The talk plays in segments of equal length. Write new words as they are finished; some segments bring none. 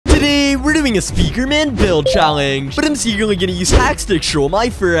doing a Speakerman build challenge, but I'm secretly gonna use Hackstick Troll, my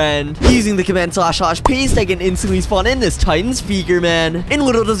friend. Using the command / paste, I can instantly spawn in this Titan Speakerman. And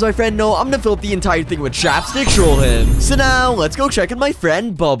little does my friend know, I'm gonna fill up the entire thing with Chapstick Troll him. So now, let's go check on my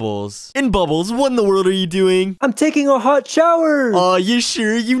friend Bubbles. And Bubbles, what in the world are you doing? I'm taking a hot shower. Aw, you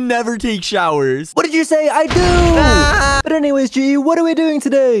sure? You never take showers. What did you say? I do! But anyways, G, what are we doing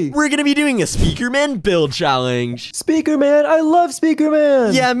today? We're gonna be doing a Speakerman build challenge. Speakerman, I love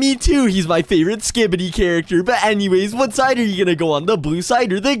Speakerman. Yeah, me too. He's my favorite Skibidi character. But anyways, what side are you gonna go on? The blue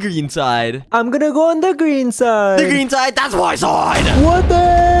side or the green side? I'm gonna go on the green side. The green side? That's my side. What the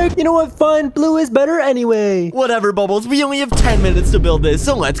heck? You know what? Fine. Blue is better anyway. Whatever, Bubbles. We only have 10 minutes to build this,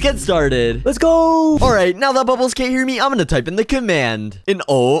 so let's get started. Let's go. Alright, now that Bubbles can't hear me, I'm gonna type in the command. And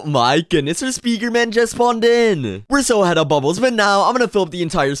oh my goodness, our Speakerman just spawned in. We're so ahead of Bubbles, but now I'm gonna fill up the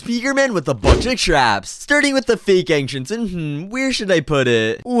entire Speakerman with a bunch of traps. Starting with the fake entrance, and where should I put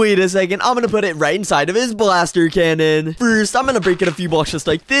it? Wait a second, I'm gonna put it right inside of his blaster cannon. First, I'm gonna break it a few blocks just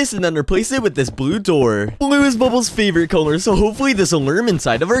like this, and then replace it with this blue door. Blue is Bubbles' favorite color, so hopefully this will lure him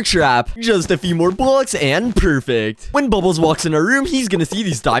inside of our trap. Just a few more blocks, and perfect. When Bubbles walks in our room, he's gonna see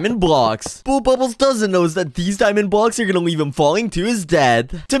these diamond blocks. But what Bubbles doesn't know is that these diamond blocks are gonna leave him falling to his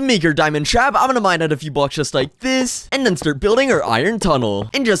death. To make our diamond trap, I'm gonna mine out a few blocks just like this, and then start building our iron tunnel.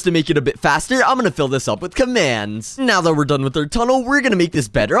 And just to make it a bit faster, I'm gonna fill this up with commands. Now that we're done with our tunnel, we're gonna make this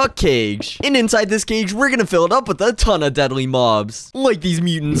bedrock cage. And inside this cage, we're gonna fill it up with a ton of deadly mobs. Like these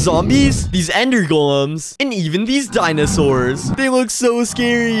mutant zombies, these ender golems, and even these dinosaurs. They look so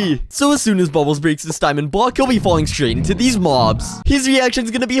scary. So as soon as Bubbles breaks this diamond block, he'll be falling straight into these mobs. His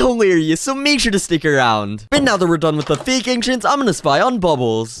reaction's gonna be hilarious, so make sure to stick around. But now that we're done with the fake entrance, I'm gonna spy on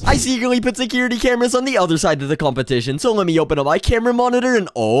Bubbles. I secretly put security cameras on the other side of the competition, so let me open up my camera monitor, and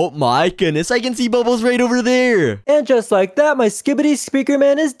oh my goodness, I can see Bubbles right over there. And just like that, my Skibidi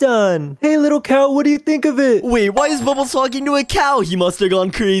Speakerman is done. Hey, little cow, what do you think of it? Wait, why is Bubbles talking to a cow? He must have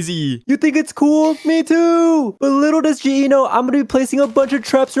gone crazy. You think it's cool? Me too. But little does GE know, I'm gonna be placing a bunch of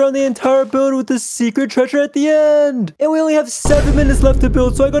traps around the entire build with the secret treasure at the end. And we only have 7 minutes left to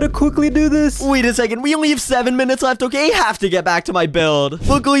build, so I gotta quickly do this. Wait a second, we only have 7 minutes left, okay? Have to get back to my build.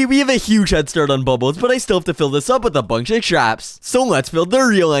 Luckily, we have a huge head start on Bubbles, but I still have to fill this up with a bunch of traps. So let's build the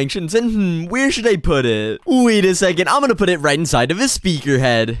real entrance, and where should I put it? Wait a second, I'm gonna put it right inside of his speaker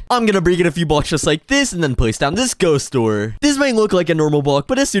head. I'm gonna break it a few blocks just like this, and then place down this ghost door. This might look like a normal block,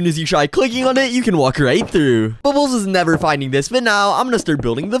 but as soon as you try clicking on it, you can walk right through. Bubbles is never finding this, but now I'm gonna start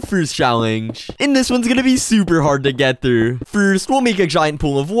building the first challenge. And this one's gonna be super hard to get through. First, we'll make a giant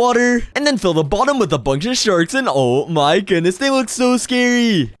pool of water, and then fill the bottom with a bunch of sharks, and oh my goodness, they look so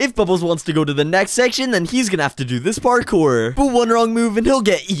scary. If Bubbles wants to go to the next section, then he's gonna have to do this parkour. But one wrong move and he'll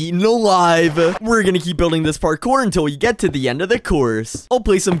get eaten alive. We're gonna keep building this parkour until we get to the end of the course. I'll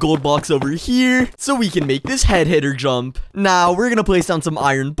place some gold blocks over here so we can make this head hitter jump. Now we're gonna place down some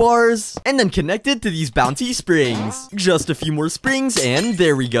iron bars and then connect it to these bouncy springs. Just a few more springs, and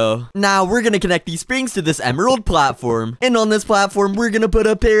there we go. Now we're gonna connect these springs to this emerald platform, and on this platform we're gonna put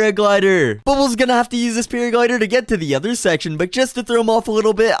a paraglider. Bubbles gonna have to use this paraglider to get to the other section, but just to throw him off a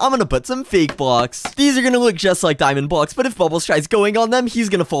little bit, I'm gonna put some fake blocks. These are gonna look just like diamond blocks, but if Bubbles tries going on them, he's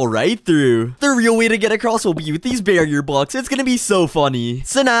gonna fall right through. The real way to get across will be with these barrier blocks. It's gonna be so funny.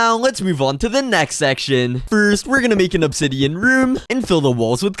 So now let's move on to the next section. First, we're gonna make an obsidian room and fill the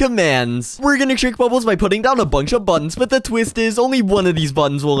walls with commands. We're gonna trick Bubbles by putting down a bunch of buttons, but the twist is only one of these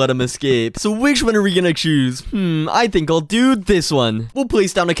buttons will let him escape. So which one are we gonna choose? I think I'll do this one. We'll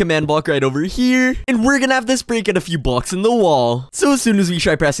place down a command block right over here, and we're gonna have this break at a few blocks in the wall. So as soon as we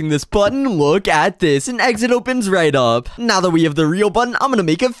try pressing this button, look at this, an exit opens right up. Now that we have the real button, I'm gonna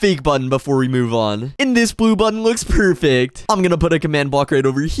make a fake button before we move on. And this blue button looks perfect. I'm gonna put a command block right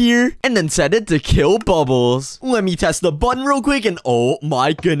over here, and then set it to kill Bubbles. Let me test the button real quick, and oh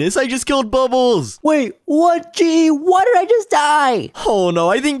my goodness, I just killed Bubbles. Wait, what? Gee, why did I just die? Oh no,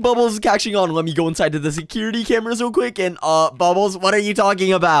 I think Bubbles is catching on. Let me go inside to the security cameras real quick, and Bubbles, what are you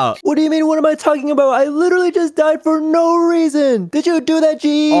talking about? What do you mean, what am I talking about? I literally just died for no reason. Did you do that,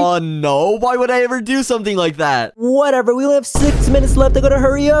 G? No, why would I ever do something like that? Whatever, we only have 6 minutes left. I gotta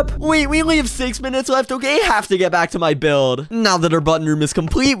hurry up. Wait, we only have 6 minutes left, okay? Have to get back to my build. Now that our button room is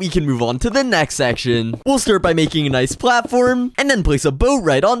complete, we can move on to the next section. We'll start by making a nice platform, and then place a boat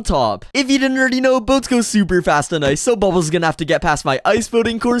right on top. If you didn't already know, boats go super fast on ice, so Bubbles is gonna have to get past my ice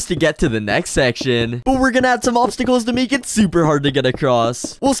boating course to get to the next section. But we're gonna add some obstacles to make it super hard to get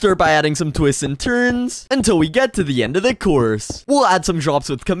across. We'll start by adding some twists and turns until we get to the end of the course. We'll add some drops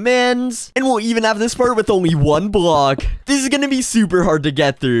with commands, and we'll even have this part with only one block. This is gonna be super hard to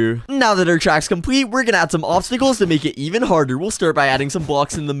get through. Now that our track's complete, we're gonna add some obstacles to make it even harder. We'll start by adding some blocks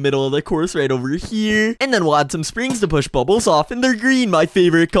blocks in the middle of the course right over here. And then we'll add some springs to push Bubbles off, and they're green, my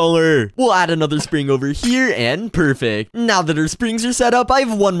favorite color. We'll add another spring over here, and perfect. Now that our springs are set up, I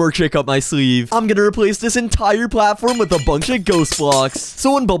have one more trick up my sleeve. I'm gonna replace this entire platform with a bunch of ghost blocks.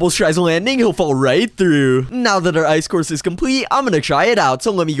 So when Bubbles tries landing, he'll fall right through. Now that our ice course is complete, I'm gonna try it out.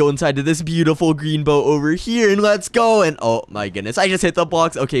 So let me go inside of this beautiful green boat over here, and let's go. And oh my goodness, I just hit the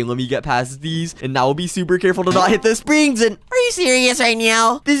blocks. Okay, let me get past these, and now we'll be super careful to not hit the springs. And are you serious right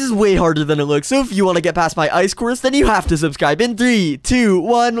now? This is way harder than it looks. So if you want to get past my ice course, then you have to subscribe in 3, 2,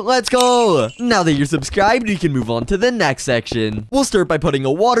 1, let's go. Now that you're subscribed, you can move on to the next section. We'll start by putting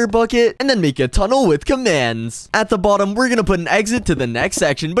a water bucket, and then make a tunnel with commands. At the bottom, we're gonna put an exit to the next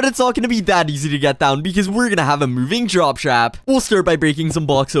section, but it's not gonna be that easy to get down because we're gonna have a moving drop trap. We'll start by breaking some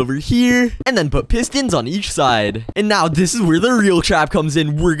blocks over here, and then put pistons on each side. And now this is where the real trap comes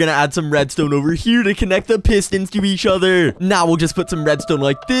in. We're gonna add some redstone over here to connect the pistons to each other. Now we'll just put some redstone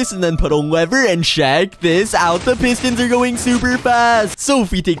like this, and then put a lever, and check this out. The pistons are going super fast. So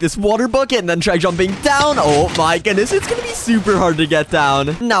if we take this water bucket and then try jumping down, oh my goodness, it's gonna be super hard to get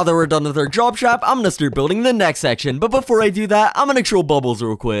down. Now that we're done with our drop trap, I'm gonna start building the next section. But before I do that, I'm gonna troll Bubbles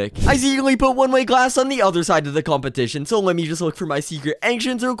real quick. I secretly put one-way glass on the other side of the competition, so let me just look for my secret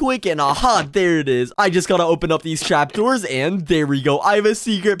entrance real quick, and aha, there it is. I just gotta open up these trap doors, and there we go. I have a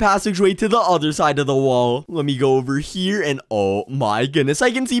secret passageway to the other side of the wall. Let me go over here, and oh my goodness,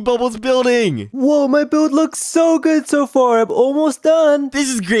 I can see Bubbles building. Whoa, my build looks so good so far. I'm almost done. This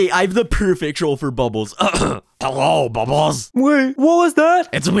is great. I have the perfect troll for Bubbles. Hello, Bubbles. Wait, what was that?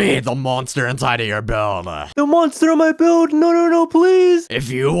 It's me, the monster inside of your build. The monster on my build? No, please. If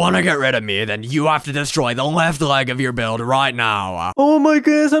you want to get rid of me, then you have to destroy the left leg of your build right now. Oh my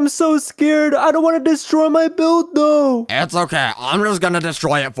goodness, I'm so scared. I don't want to destroy my build though. It's okay. I'm just gonna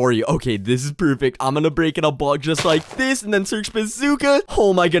destroy it for you. Okay, this is perfect. I'm gonna break in a block just like this, and then search bazooka.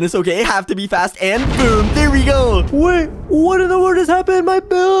 Oh my goodness, okay, I have to be fast, and boom, there we go. Wait, what in the world just happened in my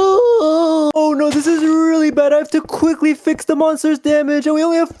build? Oh no, this is really bad. I have to quickly fix the monster's damage, and we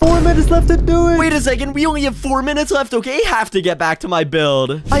only have 4 minutes left to do it. Wait a second, we only have 4 minutes left. Okay, I have to get back to my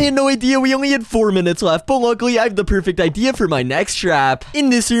build. I had no idea we only had 4 minutes left, but luckily I have the perfect idea for my next trap. In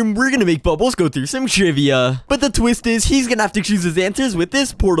this room, we're gonna make Bubbles go through some trivia. But the twist is, he's gonna have to choose his answers with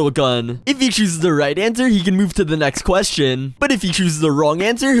this portal gun. If he chooses the right answer, he can move to the next question. But if he chooses the wrong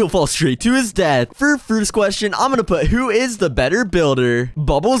answer, he'll fall straight to his death. For first question, I'm gonna put who is the better builder,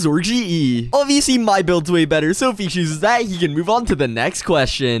 Bubbles or GE? Obviously, my build's way better, so if he chooses that, he can move on to the next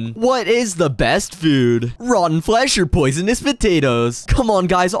question. What is the best food? Rotten flesh or poisonous potatoes? Come on,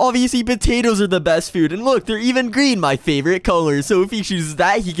 guys, obviously potatoes are the best food, and look, they're even green, my favorite color, so if he chooses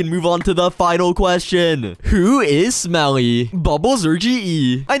that, he can move on to the final question. Who is smelly, Bubbles or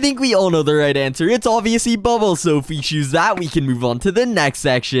GE? I think we all know the right answer. It's obviously Bubbles, so if we choose that, we can move on to the next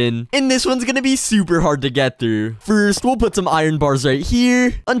section. And this one's gonna be super hard to get through. First, we'll put some iron bars right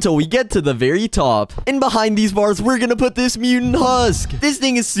here until we get to the very top. And behind these bars, we're gonna put this mutant husk. This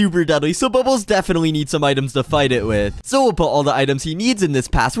thing is super deadly, so Bubbles definitely needs some items to fight it with. So we'll put all the items he needs in this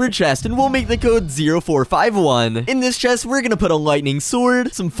password chest, and we'll make the code 0451. In this chest, we're gonna put a lightning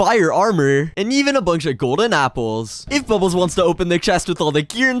sword, some fire armor, and even a bunch of golden apples. If Bubbles wants to open the chest with all the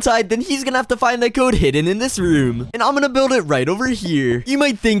gear inside, then he's gonna have to find the code hidden in this room. And I'm gonna build it right over here. You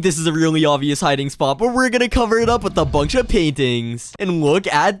might think this is a really obvious hiding spot, but we're gonna cover it up with a bunch of paintings. And look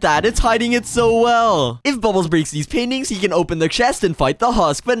at that, it's hiding it so well. If Bubbles breaks these paintings, he can open the chest and fight the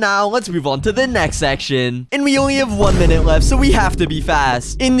husk. But now, let's move on to the next section. And we only have 1 minute left, so we have to be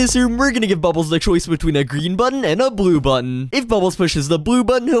fast. In this room, we're gonna give Bubbles the choice between a green button and a blue button. If Bubbles pushes the blue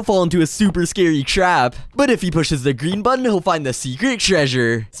button, he'll fall into a super scary trap. But if he pushes the green button, he'll find the secret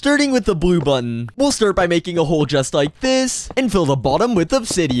treasure. Starting with the blue button, we'll start by making a hole just like this, and fill the bottom with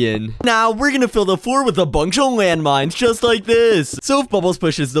obsidian. Now, we're gonna fill the floor with a bunch of landmines, just like this. So if Bubbles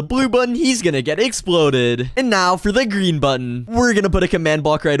pushes the blue button, he's gonna get exploded. And now, for the green button, we're gonna put a command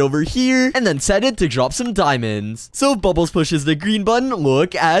block right over here, and then set it to drop some diamonds. So if Bubbles pushes the green button,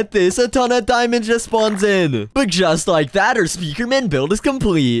 look at this, a ton of diamonds just spawns in. But just like that, our Speakerman build is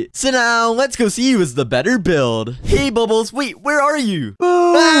complete. So now, let's go see who is the better build. Hey Bubbles, wait, where are you?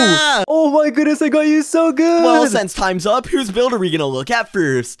 Ah! Oh my goodness, I got you so good. Well, since time's up, whose build are we gonna look at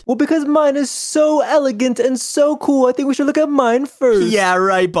first? Well, because mine is so elegant and so cool, I think we should look at mine first. Yeah,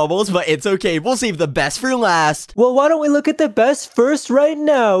 right, Bubbles, but it's okay. We'll save the best best for last. Well, why don't we look at the best first right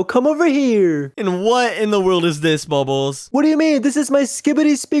now? Come over here. And what in the world is this, Bubbles? What do you mean? This is my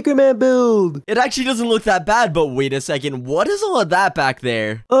Skibidi Speakerman build. It actually doesn't look that bad, but wait a second. What is all of that back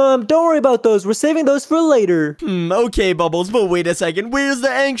there? Don't worry about those. We're saving those for later. Okay, Bubbles, but wait a second. Where's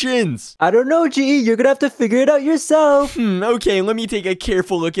the entrance? I don't know, GE. You're gonna have to figure it out yourself. Okay, let me take a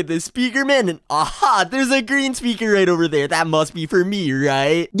careful look at this Speakerman, and aha, there's a green speaker right over there. That must be for me,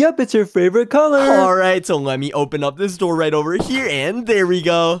 right? Yep, it's your favorite color. Alright, so let me open up this door right over here, and there we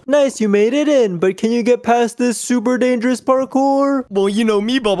go. Nice, you made it in, but can you get past this super dangerous parkour? Well, you know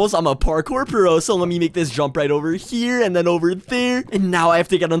me, Bubbles, I'm a parkour pro, so let me make this jump right over here, and then over there, and now I have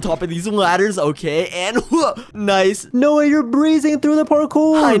to get on top of these ladders, okay, and whoa, nice. No way, you're breezing through the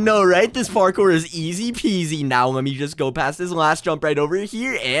parkour. I know, right? This parkour is easy peasy. Now let me just go past this last jump right over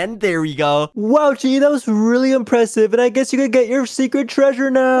here, and there we go. Wow, GE, that was really impressive, and I guess you could get your secret treasure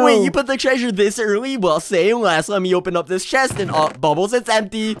now. Wait, you put the treasure this early? Well, say less. Let me open up this chest, and Bubbles, it's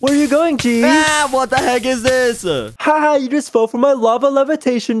empty. Where are you going, GE? Ah, what the heck is this? Haha, you just fell for my lava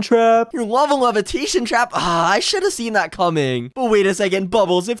levitation trap. Your lava levitation trap? Ah, I should have seen that coming. But wait a second,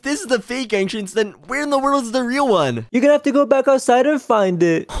 Bubbles, if this is the fake entrance, then where in the world is the real one? You're gonna have to go back outside and find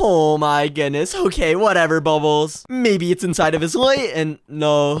it. Oh my goodness. Okay, whatever, Bubbles. Maybe it's inside of his leg, and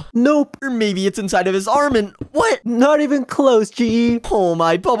no. Nope. Or maybe it's inside of his arm, and what? Not even close, GE. Oh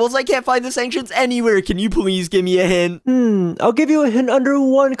my, Bubbles, I can't find this entrance anywhere. Can you please give me a hint? I'll give you a hint under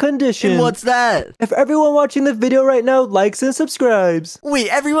one condition. And what's that? If everyone watching the video right now likes and subscribes. Wait,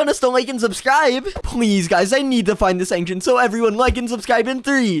 everyone has to like and subscribe? Please, guys, I need to find this entrance, so everyone like and subscribe in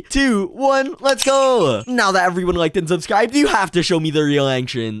 3, 2, 1, let's go. Now that everyone liked and subscribed, you have to show me the real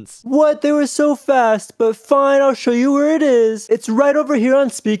entrance. What? They were so fast, but fine, I'll show you where it is. It's right over here on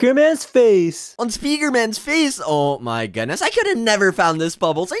Speakerman's face. On Speakerman's face? Oh my goodness, I could have never found this,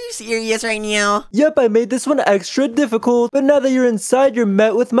 Bubbles. Are you serious right now? Yep, I made this one extra difficult, but now that you're inside, you're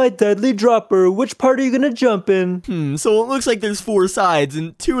met with my deadly dropper. Which part are you gonna jump in? So it looks like there's 4 sides,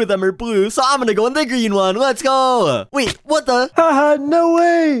 and 2 of them are blue, so I'm gonna go in the green one. Let's go. Wait, what the? Haha, no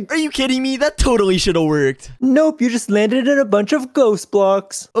way. Are you kidding me? That totally should have worked. Nope, you just landed in a bunch of ghost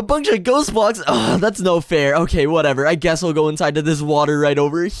blocks. A bunch of ghost blocks? Ugh, that's no fair. Okay, whatever. I guess I'll go inside to this water right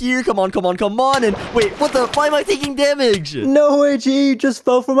over here. Come on, come on, come on. And wait, what the? Why am I taking damage? No way, GE, you just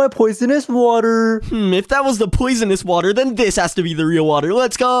fell for my poisonous water. If that was the poisonous water, then this has to be the real water.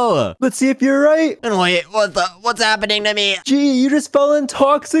 Let's go. Let's see if you're right. And wait, what's happening to me? GE, you just fell in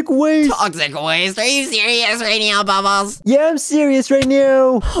toxic waste. Toxic waste? Are you serious right now, Bubbles? Yeah, I'm serious right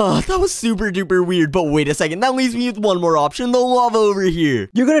now. That was super duper weird, but wait a second. That leaves me with one more option, the lava over here.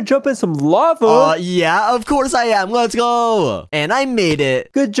 You're gonna jump in some lava? Yeah, of course I am. Let's go. And I made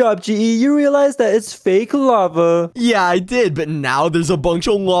it. Good job, GE. You realize that it's fake lava. Yeah, I did, but now there's a bunch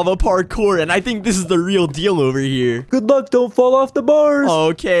of lava parkour, and I think this is the real deal over here. Good luck, don't fall off the bars.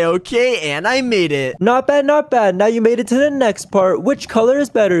 Okay, and I made it. Not bad, not bad. Now you made it to the next part. Which color is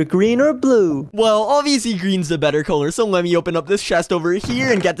better, green or blue? Well, obviously green's the better color, so let me open up this chest over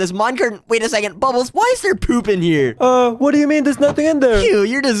here and get this minecart. Wait a second, Bubbles, why is there poop in here? What do you mean there's nothing in there? Ew,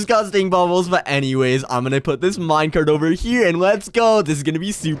 you're disgusting, Bubbles. But anyways, I'm gonna put this minecart over here and let's go. This is gonna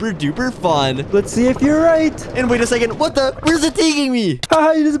be super duper fun. Let's see if you're right. And wait a second, what the? Where's it taking me?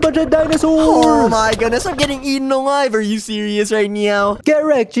 Haha, there's a bunch of dinosaurs. Oh my goodness, I'm getting eaten alive. Are you serious right now? Get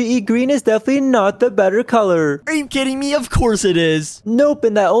wrecked, GE. Green is definitely not the better color. Are you kidding me? Of course it is. Nope,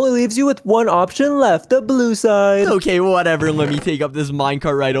 and that only leaves you with one option left, the blue side. Okay, whatever. Let me take up this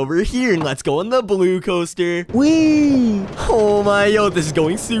minecart right over here and let's go on the blue coaster. Whee! Oh my, yo, this is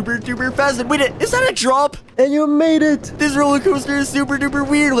going super duper fast. And wait, is that a drop? And you made it. This roller coaster is super duper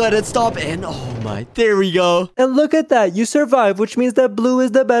weird. Let it stop. And oh my, there we go. And look at that. You survived, which means that blue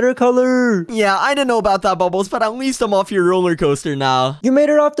is the better color. Yeah, I didn't know about that, Bubbles, but at least I'm off your roller coaster now. You made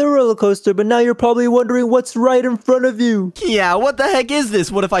it off the roller coaster, but now you're probably wondering what's right in front of you. Yeah, what the heck is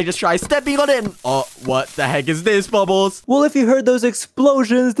this? What if I just try stepping on it? And, what the heck is this, Bubbles? Well, if you heard those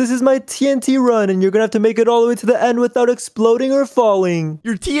explosions, this is my TNT run, and you're gonna have to make it all the way to the end without exploding or falling.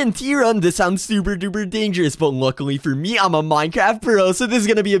 Your TNT run? This sounds super duper dangerous, but luckily for me, I'm a Minecraft pro, so this is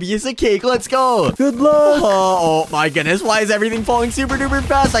gonna be a piece of cake. Let's go. Good luck. Oh my goodness, why is everything falling super duper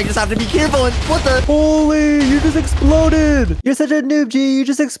fast? I just have to be careful. And what the? Holy, you just exploded. You're such a noob, G. You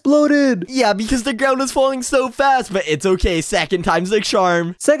just exploded. Yeah, because the ground was falling so fast, but it's okay. Second time's the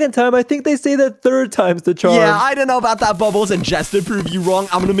charm. Second time, I think they say that third time's the charm. Yeah, I don't know about that, Bubbles, and just to prove you wrong,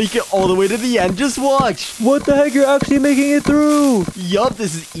 I'm gonna make it all the way to the end. Just watch. What the heck? You're actually making it through. Yup,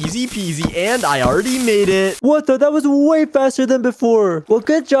 this is easy peasy, and I already made it. What the? That was way faster than before. Well,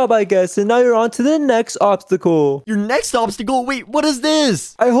 good job, I guess. And now you're on to the next obstacle. Your next obstacle? Wait, what is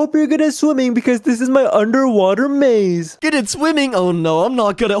this? I hope you're gonna swimming because this is my underwater maze. Good at swimming? Oh no, I'm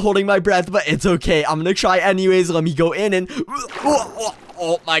not good at holding my breath, but it's okay. I'm gonna try anyways. Let me go in and...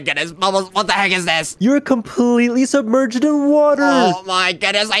 Oh my goodness, Bubbles, what the heck is this? You're completely submerged in water. Oh my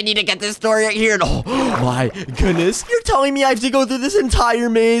goodness, I need to get this door right here. Oh my goodness. You're telling me I have to go through this entire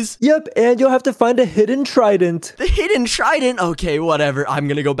maze? Yep, and you'll have to find a hidden trident. The hidden trident? Okay, whatever. I'm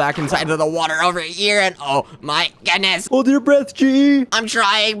gonna go back inside Into the water over here, and oh my goodness. Hold your breath, GE. I'm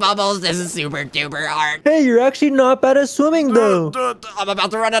trying, Bubbles. This is super duper hard. Hey, you're actually not bad at swimming, though. I'm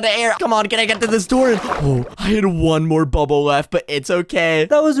about to run out of air. Come on, can I get to this door? Oh, I had one more bubble left, but it's okay.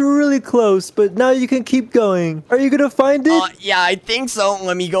 That was really close, but now you can keep going. Are you gonna find it? Yeah, I think so.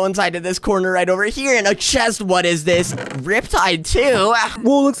 Let me go inside of this corner right over here in a chest. What is this? Riptide 2?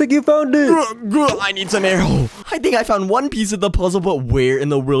 Whoa, looks like you found it. I need some air. Oh, I think I found one piece of the puzzle, but where in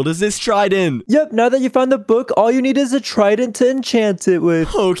the world is this trident? Yep, now that you found the book, all you need is a trident to enchant it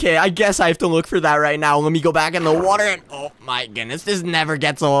with. Okay, I guess I have to look for that right now. Let me go back in the water and... Oh my goodness, this never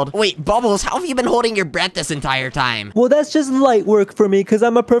gets old. Wait, Bubbles, how have you been holding your breath this entire time? Well, that's just light work for me because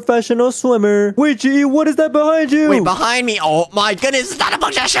I'm a professional swimmer. Wait, GE, what is that behind you? Wait, behind me? Oh my goodness, it's not a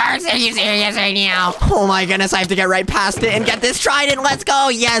bunch of sharks. Are you serious right now? Oh my goodness, I have to get right past it and get this trident. Let's go.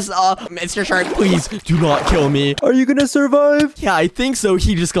 Yes, Mr. Shark, please do not kill me. Are you gonna survive? Yeah, I think so.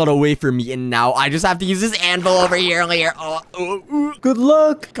 He just got away from me, and now I just have to use this Anvil over here. Good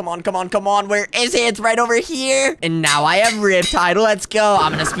luck. Come on, come on, come on. Where is it? It's right over here. And now I have Riptide. Let's go.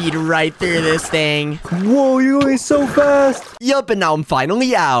 I'm gonna speed right through this thing. Whoa, you're going so fast. Yup, and now I'm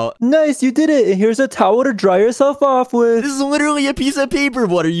finally out. Nice, you did it. And here's a towel to dry yourself off with. This is literally a piece of paper.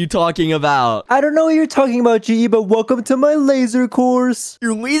 What are you talking about? I don't know what you're talking about, GE, but welcome to my laser course.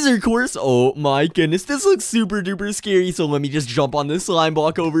 Your laser course? Oh my goodness, this looks super duper scary. So let me just jump on this slime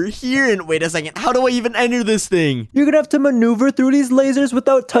block over here and wait a second. How do I even enter this thing? You're gonna have to maneuver through these lasers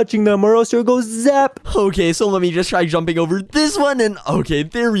without touching them or else you'll go zap. Okay, so let me just try jumping over this one and okay,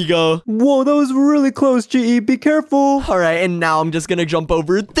 there we go. Whoa, that was really close, GE. Be careful. All right, and now I'm just gonna jump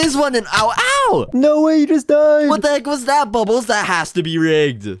over this one and ow, ow! No way, you just died. What the heck was that, Bubbles? That has to be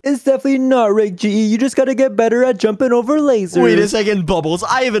rigged. It's definitely not rigged, GE. You just gotta get better at jumping over lasers. Wait a second, Bubbles.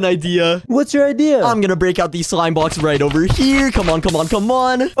 I have an idea. What's your idea? I'm gonna break out these slime blocks right over here. Come on, come on, come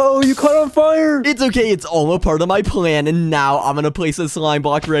on. Oh, you caught on fire. It's okay. It's all a part of my plan. And now I'm gonna place a slime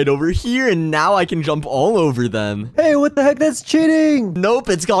block right over here. And now I can jump all over them. Hey, what the heck? That's cheating. Nope,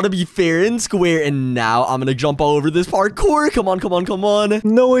 it's gotta be fair and square. And now I'm gonna jump all over this parkour. Come on, come on, come on.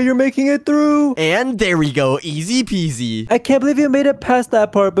 No way you're making it through. And there we go. Easy peasy. I can't believe you made it past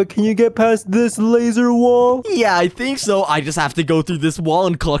that part, but can you get past this laser wall? Yeah, I think so. I just have to go through this wall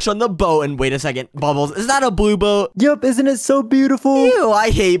and clutch on the boat. And wait a second, Bubbles, is that a blue boat? Yup, isn't it so beautiful? Ew, I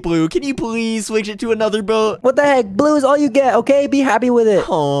hate blue. Can you please switch it to another boat? What the heck? Blue is all you get, okay? Be happy with it.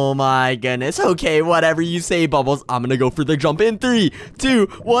 Oh my goodness. Okay, whatever you say, Bubbles. I'm gonna go for the jump in 3, 2,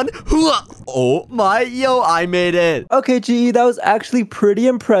 1. Oh my, yo, I made it. Okay, GE, that was actually pretty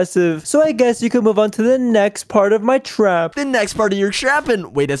impressive. So I guess you can move on to the next part of my trap. The next part of your trap,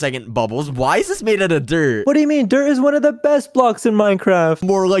 and wait a second, Bubbles, why is this made out of dirt? What do you mean? Dirt is one of the best blocks in Minecraft.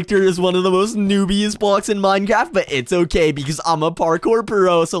 More like dirt is one of the most noobiest blocks in Minecraft, but it's okay because I'm a parkour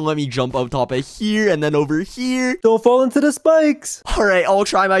pro, so let me jump up top of here and then over here. Don't fall into the spikes. Alright, I'll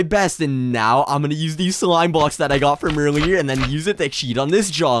try my best, and now I'm gonna use these slime blocks that I got from earlier and then use it to cheat on this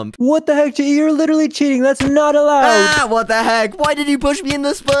jump. What the heck, GE? You're literally cheating. That's not allowed. Ah, what the heck? Why did you push me in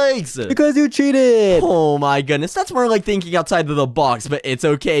the spikes? Because you cheated. Oh my goodness, that's more like thinking outside of the box, but it's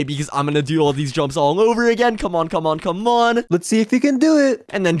okay because I'm gonna do all these jumps all over again. Come on, come on, come on. Let's see if you can do it.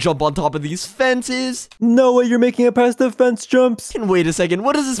 And then jump on top of these fences. No way you're making it past the fence jumps. And wait a second,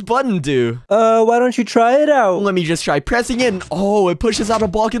 what does this button do? Why don't you try it out? Let me just try pressing it. And oh, it pushes out a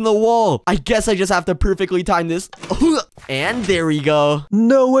block in the wall. I guess I just have to perfectly time this. And there we go.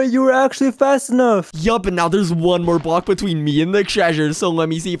 No way, you were actually fast enough. Yup, and now there's one more block between me and the treasure. So let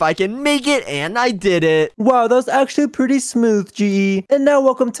me see if I can make it. And I did it. Wow, that was actually pretty smooth, GE. And now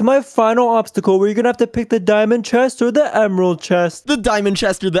welcome to my final obstacle where you're gonna have to pick the diamond chest or the emerald chest. The diamond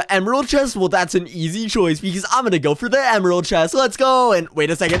chest or the emerald chest? Well, that's an easy choice because I'm gonna go for the emerald chest. Let's go. And wait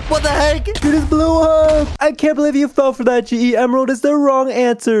a second. What the heck? You just blew up. I can't believe you fell for that, GE. Emerald is the wrong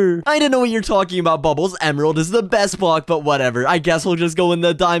answer. I don't know what you're talking about, Bubbles. Emerald is the best block, but whatever. I guess we'll just go in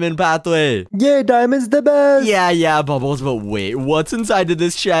the diamond pathway. Yeah, diamond's the best. Yeah, Bubbles, but wait. What's inside of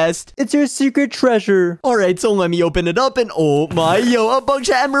this chest? It's it's your secret treasure. Alright, so let me open it up and oh my, yo, a bunch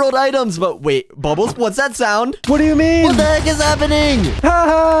of emerald items. But wait, Bubbles, what's that sound? What do you mean? What the heck is happening?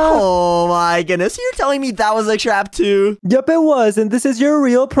 Haha! Oh my goodness, you're telling me that was a trap too? Yep, it was, and this is your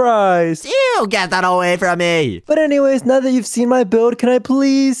real prize. Ew, get that away from me. But anyways, now that you've seen my build, can I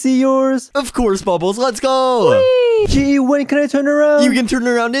please see yours? Of course, Bubbles, let's go. Gee, when can I turn around? You can turn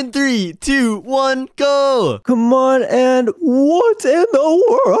around in 3, 2, 1, go. Come on, and what in the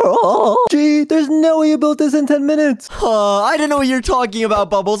world? Gee, there's no way you built this in 10 minutes. I don't know what you're talking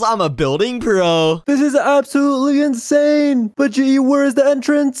about, Bubbles. I'm a building pro. This is absolutely insane. But gee, where is the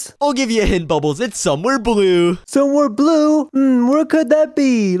entrance? I'll give you a hint, Bubbles. It's somewhere blue. Somewhere blue? Where could that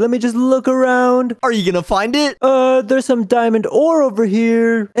be? Let me just look around. Are you gonna find it? There's some diamond ore over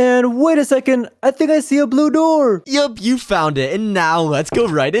here. And wait a second, I think I see a blue door. Yup, you found it. And now let's go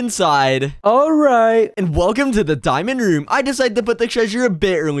right inside. Alright. And welcome to the diamond room. I decided to put the treasure a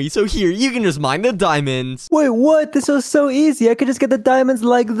bit early, so here, you can just mine the diamonds. Wait, what? This was so easy. I could just get the diamonds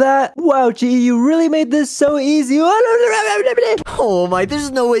like that. Wow, gee, you really made this so easy. Oh my,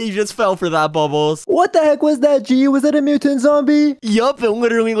 there's no way you just fell for that, Bubbles. What the heck was that, G? Was it a mutant zombie? Yup, it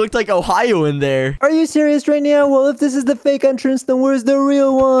literally looked like Ohio in there. Are you serious right now? Well, if this is the fake entrance, then where's the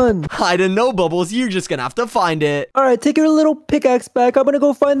real one? I don't know, Bubbles. You're just gonna have to find it. Alright, take your little pickaxe back. I'm gonna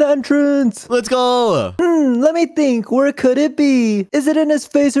go find the entrance. Let's go. Let me think. Where could it be? Is it in his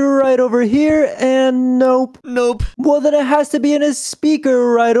face right over here? And nope. Nope. Well, then it has to be in his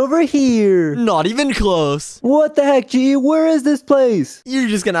speaker right over here. Not even close. What the heck, G? Where is this place? You're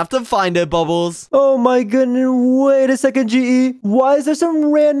just gonna have to find it, Bubbles. Oh my goodness. Wait a second, GE. Why is there some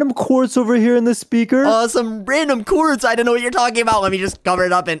random quartz over here in the speaker? Some random quartz. I don't know what you're talking about. Let me just cover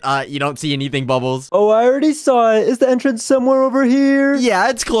it up and, you don't see anything, Bubbles. Oh, I already saw it. Is the entrance somewhere over here? Yeah,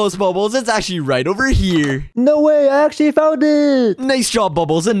 it's close, Bubbles. It's actually right over here. No way. I actually found it. Nice job,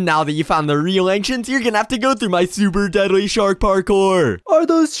 Bubbles. And now that you found the real entrance, you're gonna have to go through my super deadly shark parkour. Are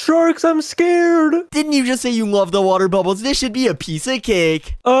those sharks? I'm scared. Didn't you just say you love the water, Bubbles? This should be a piece of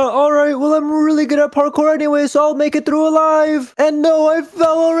cake. Alright. Well, I'm really good at parkour anyway, so I'll make it through alive. And no, I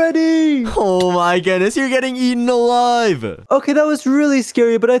fell already. Oh my goodness, you're getting eaten alive. Okay, that was really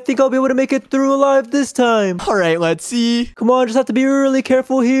scary, but I think I'll be able to make it through alive this time. Alright, let's see. Come on, just have to be really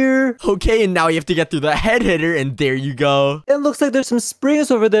careful here. Okay, and now you have to get through the head hitter, and there you go. It looks like there's some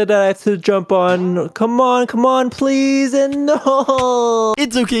springs over there that I have to jump on. Come on, please. And no.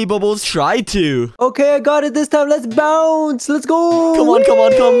 It's okay, Bubbles. Try to. Okay, I got it this time. Let's bounce. Let's go. Come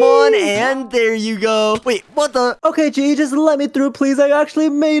on. And there you go. Wait, what the? Okay, G, just let me through, please. I actually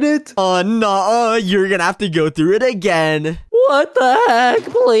made it. No, you're gonna have to go through it again. What the heck?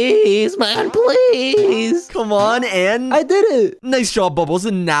 Please, man, please. Come on, and I did it. Nice job, Bubbles.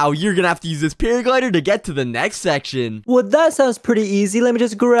 And now you're gonna have to use this paraglider to get to the next section. Well, that sounds pretty easy. Let me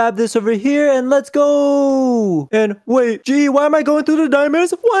just grab this over here and let's go. And wait, G, why am I going through the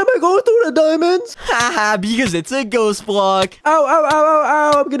diamonds? Why am I going through the diamonds? Haha, because it's a ghost block.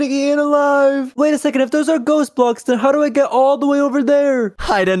 Ow. I'm gonna get eaten alive. Wait a second. If those are ghost blocks, then how do I get all the way over there?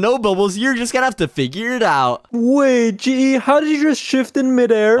 I don't know, Bubbles. You're just gonna have to figure it out. Wait, G, how did you just shift in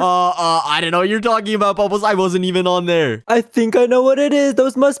midair? I don't know what you're talking about, Bubbles. I wasn't even on there. I think I know what it is.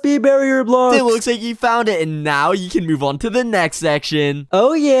 Those must be barrier blocks. It looks like you found it, and now you can move on to the next section.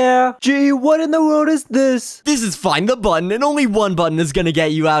 Oh, yeah. Gee, what in the world is this? This is find the button, and only one button is gonna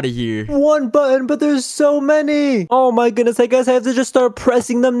get you out of here. One button, but there's so many. Oh my goodness, I guess I have to just start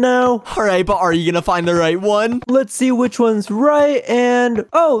pressing them now. Alright, but are you gonna find the right one? Let's see which one's right, and...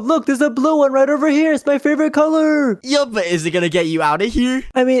 oh, look, there's a blue one right over here. It's my favorite color. Yup, but is it gonna get you out of here?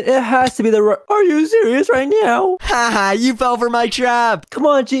 I mean, it has to be the right... Are you serious right now? Haha, you fell for my trap. Come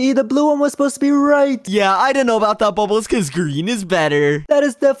on, GE, the blue one was supposed to be right. Yeah, I don't know about that, Bubbles, because green is better. That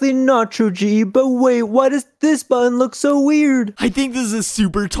is definitely not true, GE, but wait, why does this button look so weird? I think this is a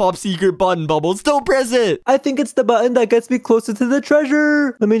super top secret button, Bubbles. Don't press it. I think it's the button that gets me closer to the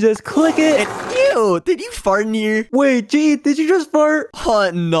treasure. Let me just click it. Ew, did you fart in here? Wait, GE, did you just fart?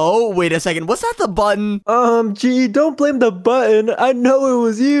 No. Wait a second. Was that the button? GE, don't blame the button. I know it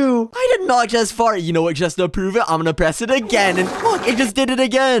was you. I did not just fart. You know what? Just to prove it, I'm gonna press it again. And look, it just did it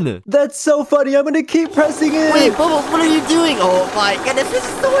again. That's so funny. I'm gonna keep pressing it. Wait, Bubbles, what are you doing? Oh my goodness, this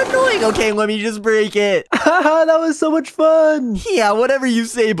is so annoying. Okay, let me just break it. Haha, that was so much fun. Yeah, whatever you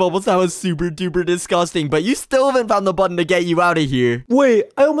say, Bubbles, that was super duper disgusting. But you still haven't found the button to get you out of here. Wait,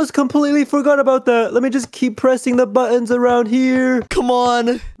 I almost completely forgot about that. Let me just keep pressing the buttons around here. Come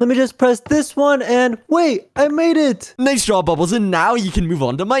on. Let me just press this one and wait, I made it. Nice Nice job, Bubbles, and now you can move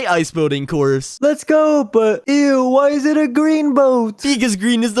on to my ice boating course. Let's go, but ew, why is it a green boat? Because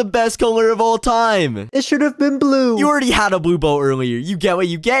green is the best color of all time. It should have been blue. You already had a blue boat earlier. You get what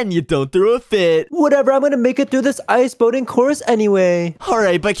you get and you don't throw a fit. Whatever, I'm gonna make it through this ice boating course anyway.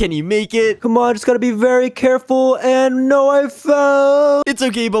 Alright, but can you make it? Come on, just gotta be very careful, and no, I fell. It's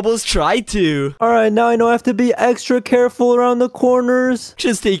okay, Bubbles, try to. Alright, now I know I have to be extra careful around the corners.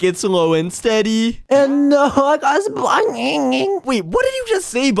 Just take it slow and steady. And no, I got splunking. Wait, what did you just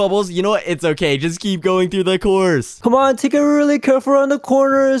say, Bubbles? You know what? It's okay. Just keep going through the course. Come on, take it really careful around the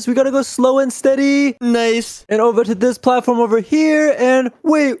corners. We gotta go slow and steady. Nice. And over to this platform over here. And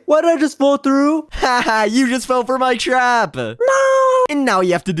wait, why did I just fall through? Haha, you just fell for my trap. No! And now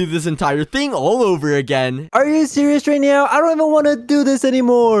you have to do this entire thing all over again. Are you serious right now? I don't even want to do this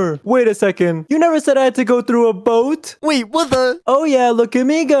anymore. Wait a second. You never said I had to go through a boat. Wait, what the? Oh yeah, look at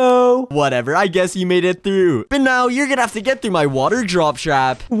me go. Whatever, I guess you made it through. But now you're gonna have to get through my water drop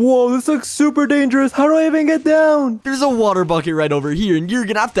trap. Whoa, this looks super dangerous. How do I even get down? There's a water bucket right over here, and you're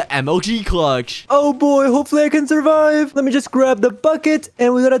gonna have to MLG clutch. Oh boy, hopefully I can survive. Let me just grab the bucket,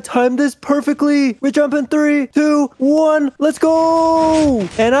 and we gotta time this perfectly. We jump in 3, 2, 1, let's go.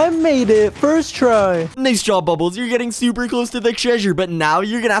 And I made it, first try. Nice job, Bubbles. You're getting super close to the treasure, but now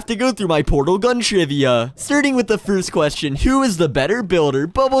you're gonna have to go through my portal gun trivia. Starting with the first question, who is the better builder,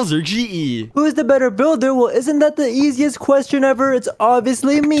 Bubbles or GE? Who is the better builder? Well, isn't that the easiest question ever? It's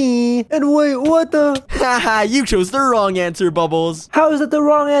obviously me. And wait, what the? Haha, you chose the wrong answer, Bubbles. How is that the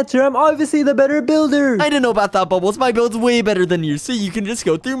wrong answer? I'm obviously the better builder. I didn't know about that, Bubbles. My build's way better than yours, so you can just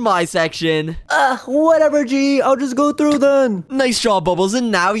go through my section. Whatever, G. I'll just go through then. Nice job, Bubbles,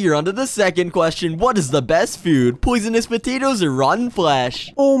 and now you're on to the second question. What is the best food? Poisonous potatoes or rotten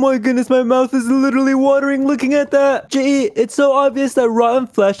flesh? Oh my goodness, my mouth is literally watering looking at that. G, it's so obvious that rotten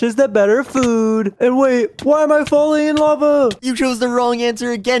flesh is the better food. And wait, why am I falling in lava? You chose the wrong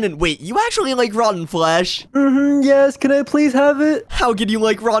answer again, and wait, you actually like rotten flesh? Yes, can I please have it? How could you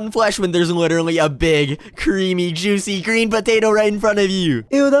like rotten flesh when there's literally a big, creamy, juicy green potato right in front of you?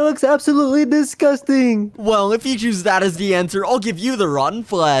 Ew, that looks absolutely disgusting. Well, if you choose that as the answer, I'll give you the rotten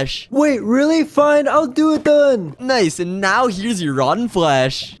flesh. Wait, really? Fine, I'll do it then. Nice, and now here's your rotten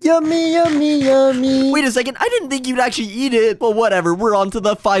flesh. Yummy, yummy, yummy. Wait a second, I didn't think you'd actually eat it. But whatever, we're on to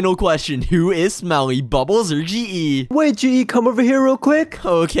the final question. Who is smelly, Bubbles or GE? Wait, GE, come over here real quick.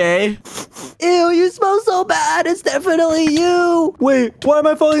 Okay. Ew, you smell so bad. It's definitely you. Wait, why am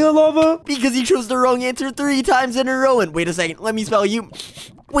I falling in lava? Because you chose the wrong answer 3 times in a row. And wait a second, let me smell you.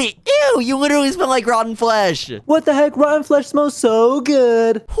 Wait, ew, you literally smell like rotten flesh. What the heck? Rotten flesh smells so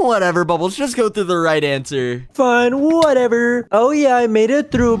good. Whatever, Bubbles, just go through the right answer. Fine, whatever. Oh yeah, I made it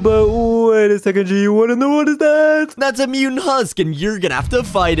through, but wait a second, G, what in the world is that? That's a mutant husk, and you're gonna have to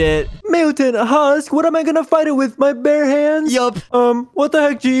fight it. Mutant husk? What am I gonna fight it with? My bare hands? Yup. What the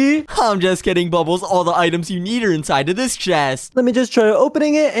heck, G? I'm just kidding, Bubbles. All the items you need are inside of this chest. Let me just try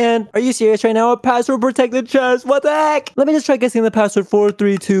opening it, and are you serious right now? A password protected chest? What the heck? Let me just try guessing the password. 4,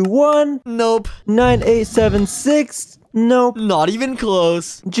 3, 2, 1. Nope. 9876. Nope. Not even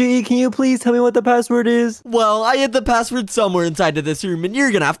close. G, can you please tell me what the password is? Well, I hid the password somewhere inside of this room, and you're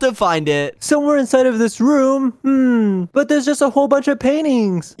gonna have to find it. Somewhere inside of this room? But there's just a whole bunch of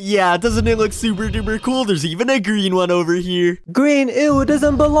paintings. Yeah, doesn't it look super duper cool? There's even a green one over here. Green? Ew, it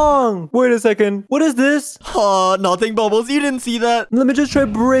doesn't belong. Wait a second. What is this? Aw, nothing, Bubbles. You didn't see that? Let me just try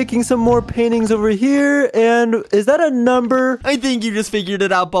breaking some more paintings over here. And is that a number? I think you just figured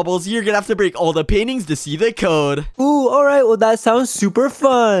it out, Bubbles. You're gonna have to break all the paintings to see the code. Ooh, alright, well that sounds super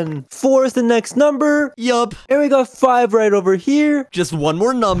fun. 4 is the next number. Yup. And we got 5 right over here. Just one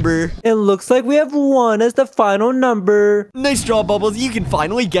more number. It looks like we have 1 as the final number. Nice job, Bubbles. You can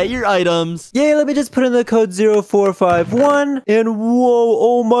finally get your items. Yay, let me just put in the code 0451. And whoa,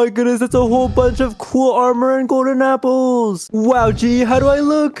 oh my goodness, that's a whole bunch of cool armor and golden apples. Wow, G, how do I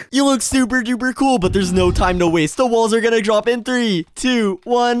look? You look super duper cool, but there's no time to waste. The walls are gonna drop in 3, 2,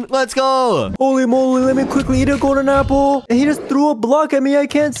 1, let's go. Holy moly, let me quickly eat a golden apple. And he just threw a block at me, I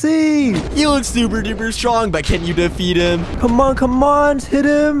can't see. You look super duper strong, but can you defeat him? Come on, hit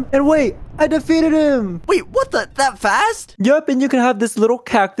him. And wait, I defeated him. Wait, what the? That fast? Yup, and you can have this little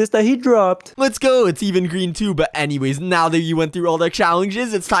cactus that he dropped. Let's go. It's even green too. But anyways, now that you went through all the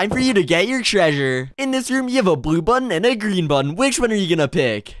challenges, it's time for you to get your treasure. In this room, you have a blue button and a green button. Which one are you gonna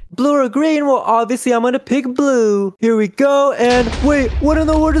pick? Blue or green? Well, obviously I'm gonna pick blue. Here we go, and wait, what in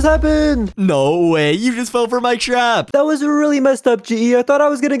the world just happened? No way, you just fell for my trap. That was really messed up, GE. I thought I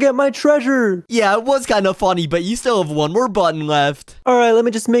was gonna get my treasure. Yeah, it was kind of funny, but you still have one more button left. Alright, let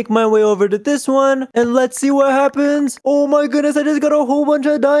me just make my way over to this one, and let's see what happens. Oh my goodness, I just got a whole bunch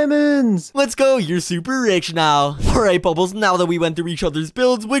of diamonds. Let's go, you're super rich now. Alright, Bubbles, now that we went through each other's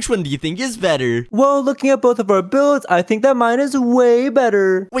builds, which one do you think is better? Well, looking at both of our builds, I think that mine is way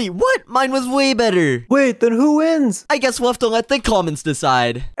better. Wait, what? Mine was way better. Wait, then who wins? I guess we'll have to let the comments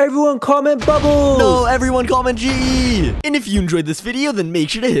decide. Everyone comment Bubbles! No, everyone comment GE! And if you enjoyed this video, then make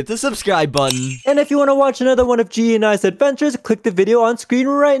sure to hit the subscribe button. And if you want to watch another one of GE and I's adventures, click the video on screen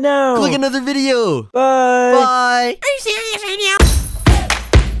right now. Click another video. Bye. Bye. Are you serious right now?